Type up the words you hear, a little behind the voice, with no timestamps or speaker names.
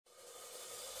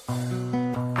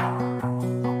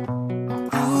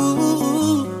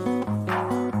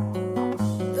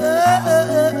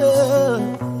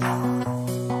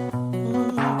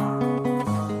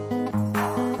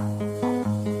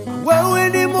Wewe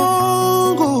ni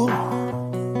Mungu,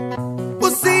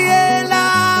 Usiye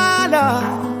Lala.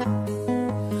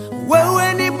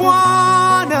 Wewe ni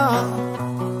Bwana,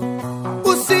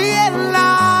 Usiye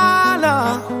Lala.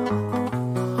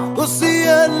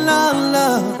 Usiye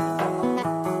Lala.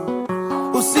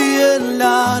 Usiye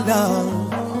Lala.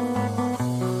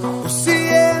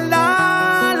 Usiye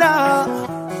Lala.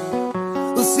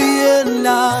 Usiye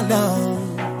Lala.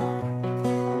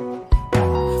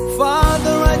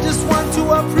 Father, I just want to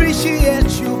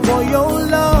appreciate you for your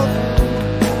love.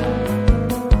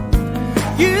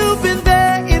 You've been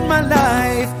there in my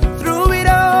life through it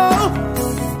all.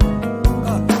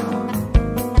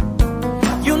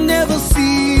 You never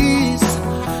cease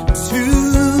to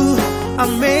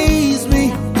amaze me.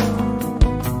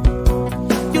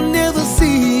 You never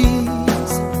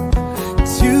cease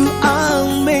to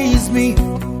amaze me.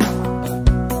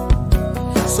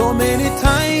 So many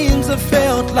times I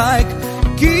felt like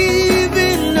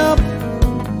giving up.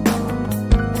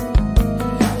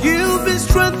 You've been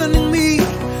strengthening me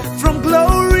from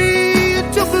glory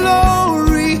to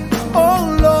glory, oh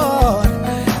Lord.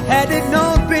 Had it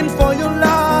not been for your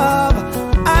love,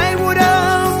 I would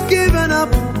have given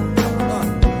up.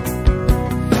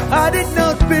 Had it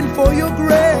not been for your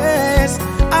grace,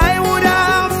 I would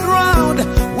have drowned.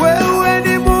 Wewe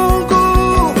ni Mungu,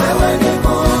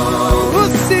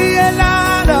 Usiye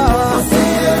Lala.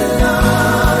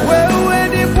 Wewe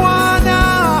ni Bwana,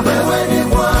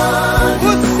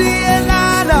 Usiye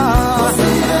Lala.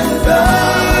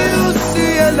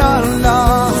 Usiye Lala.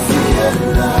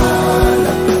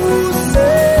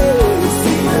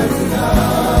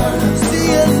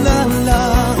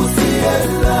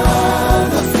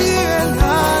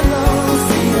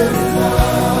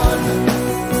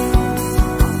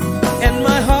 And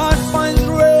my heart finds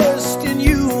rest in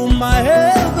you, my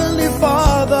heavenly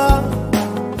Father.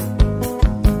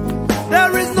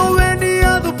 There is no any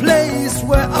other place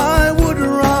where I would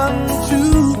run to,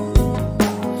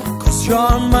 'cause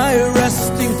you're my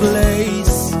resting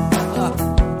place,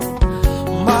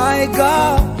 my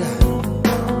God,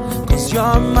 'cause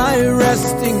you're my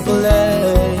resting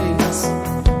place,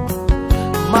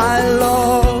 my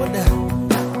Lord.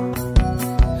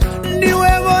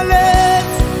 Niwe vole,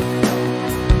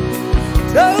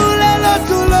 taulelo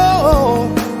tulo,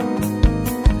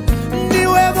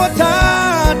 niwe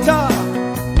votata,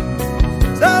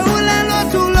 taulelo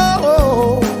tulo,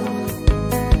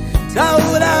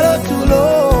 taulelo tulo,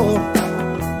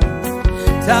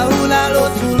 taulelo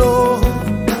tulo,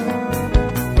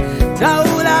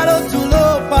 taulelo tulo,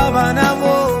 pavana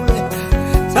vole,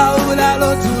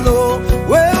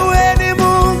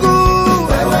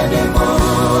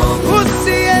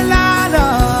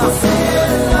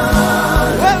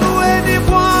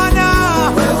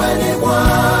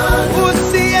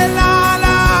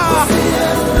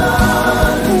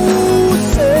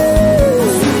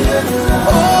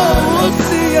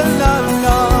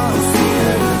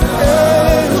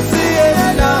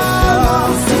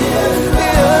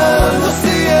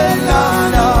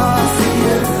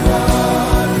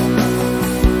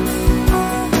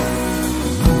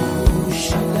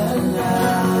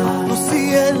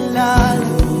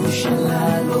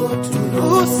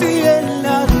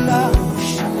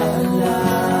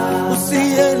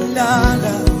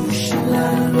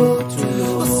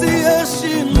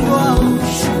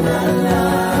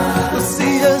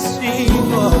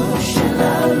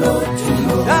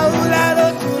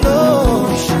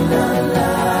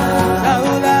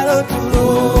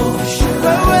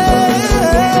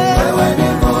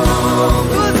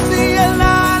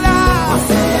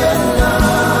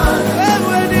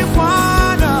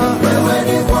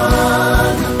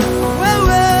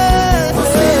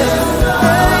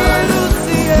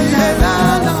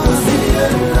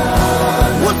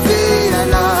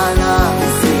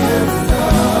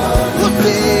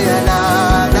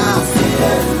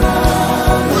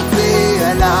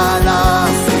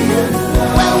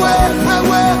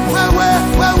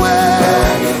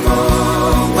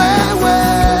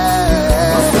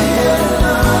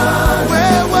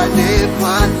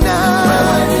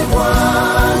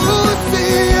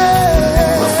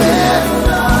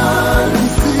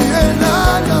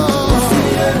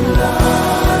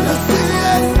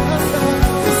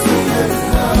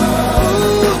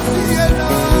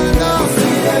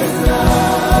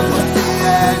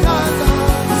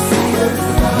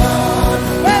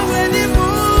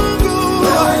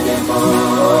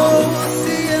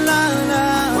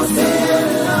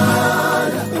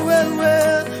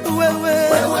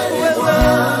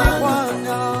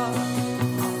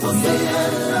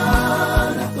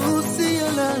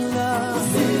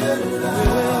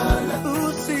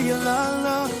 Usiye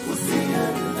Lala, Usiye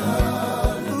Lala,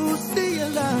 Usiye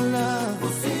Lala,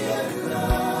 Usiye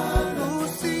Lala,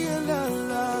 Usiye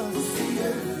Lala, Usiye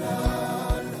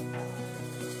Lala.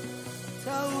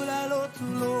 Taula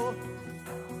lotulo,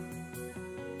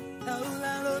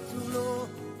 taula lotulo,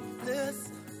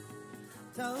 listen.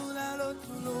 Taula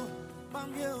lotulo,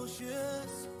 bange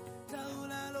oshes,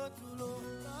 taula lotulo.